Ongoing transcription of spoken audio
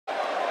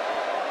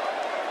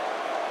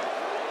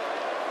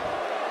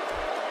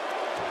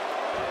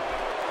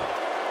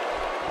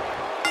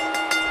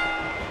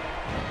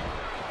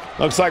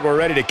Looks like we're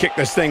ready to kick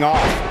this thing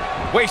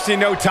off. Wasting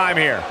no time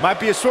here.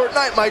 Might be a short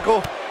night,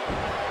 Michael.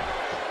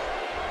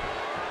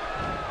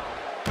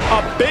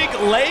 A big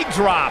leg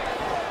drop.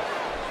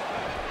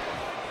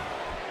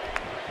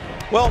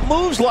 Well,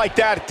 moves like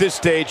that at this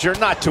stage are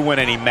not to win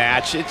any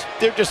match.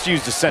 They're just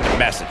used to send a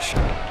message.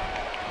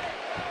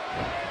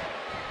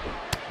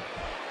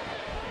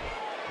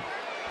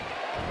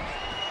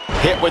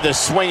 Hit with a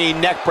swinging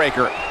neck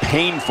breaker.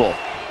 Painful.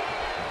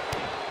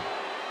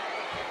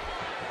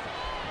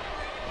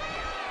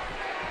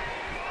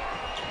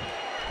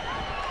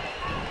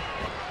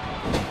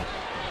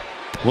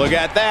 Look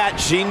at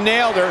that. She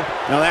nailed her.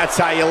 Now that's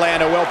how you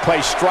land a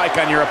well-placed strike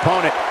on your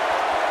opponent.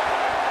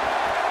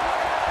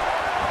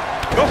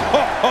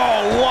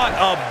 Oh, what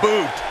a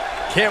boot.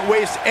 Can't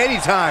waste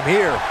any time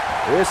here.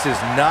 This is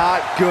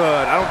not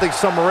good. I don't think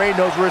Summer Rae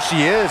knows where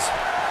she is.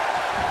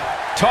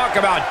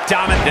 Talk about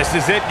dominant. This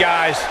is it,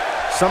 guys.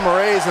 Summer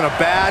Rae's in a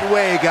bad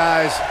way,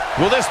 guys.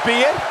 Will this be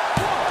it?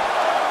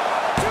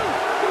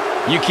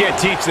 You can't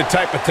teach the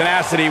type of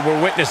tenacity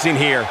we're witnessing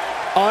here.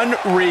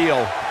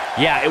 Unreal.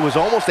 Yeah, it was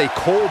almost a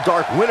cold,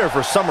 dark winter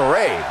for Summer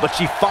Rae, but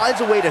she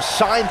finds a way to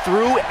shine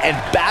through and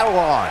battle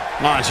on.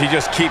 Oh, she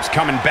just keeps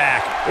coming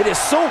back. It is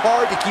so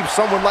hard to keep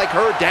someone like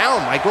her down,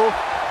 Michael.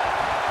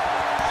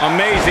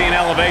 Amazing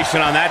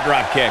elevation on that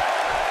drop kick.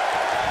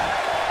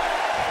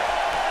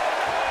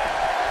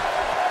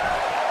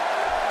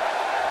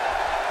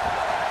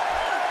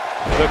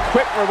 The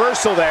quick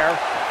reversal there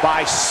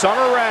by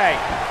Summer Rae.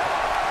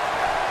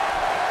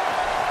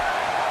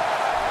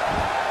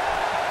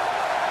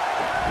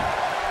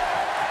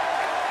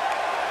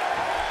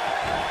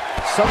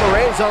 Summer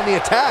Rae's on the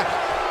attack.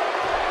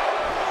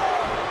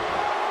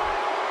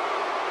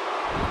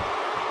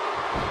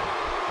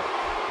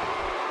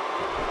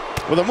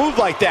 With a move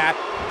like that,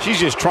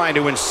 she's just trying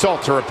to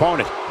insult her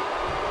opponent.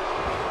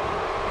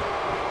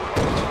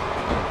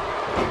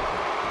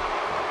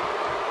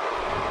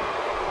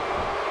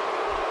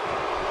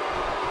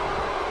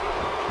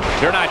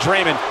 They're not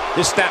dreaming.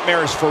 This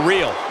snapmare is for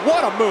real.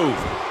 What a move.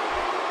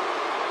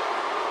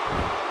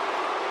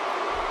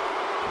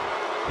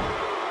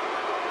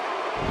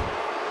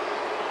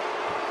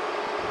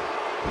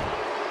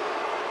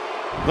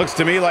 Looks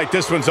to me like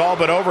this one's all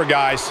but over,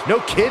 guys.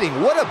 No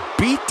kidding. What a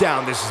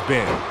beatdown this has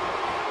been.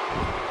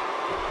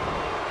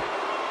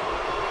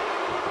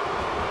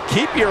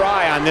 Keep your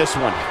eye on this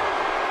one.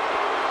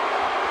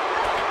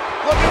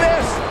 Look at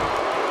this.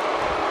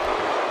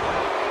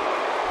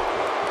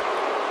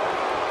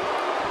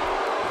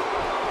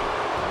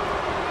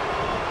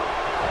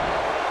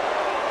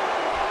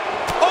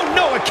 Oh,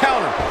 no, a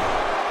counter.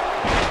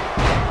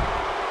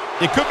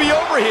 It could be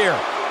over here.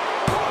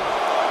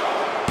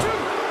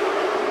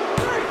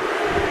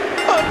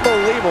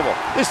 Unbelievable.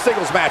 This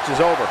singles match is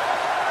over.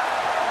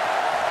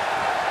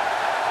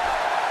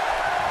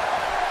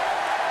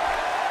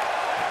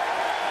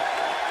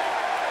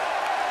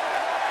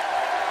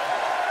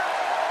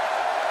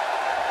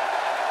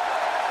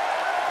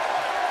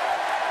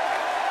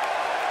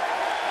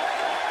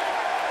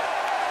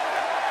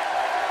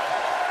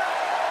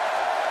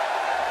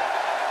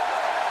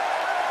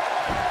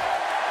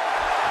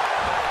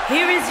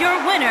 Here is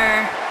your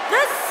winner,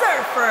 the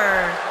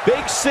Surfer.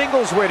 Big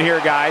singles win here,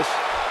 guys.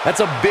 That's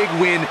a big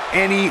win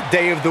any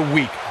day of the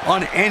week,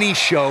 on any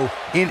show,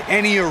 in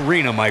any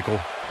arena, Michael.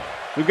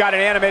 We've got an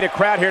animated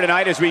crowd here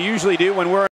tonight, as we usually do when we're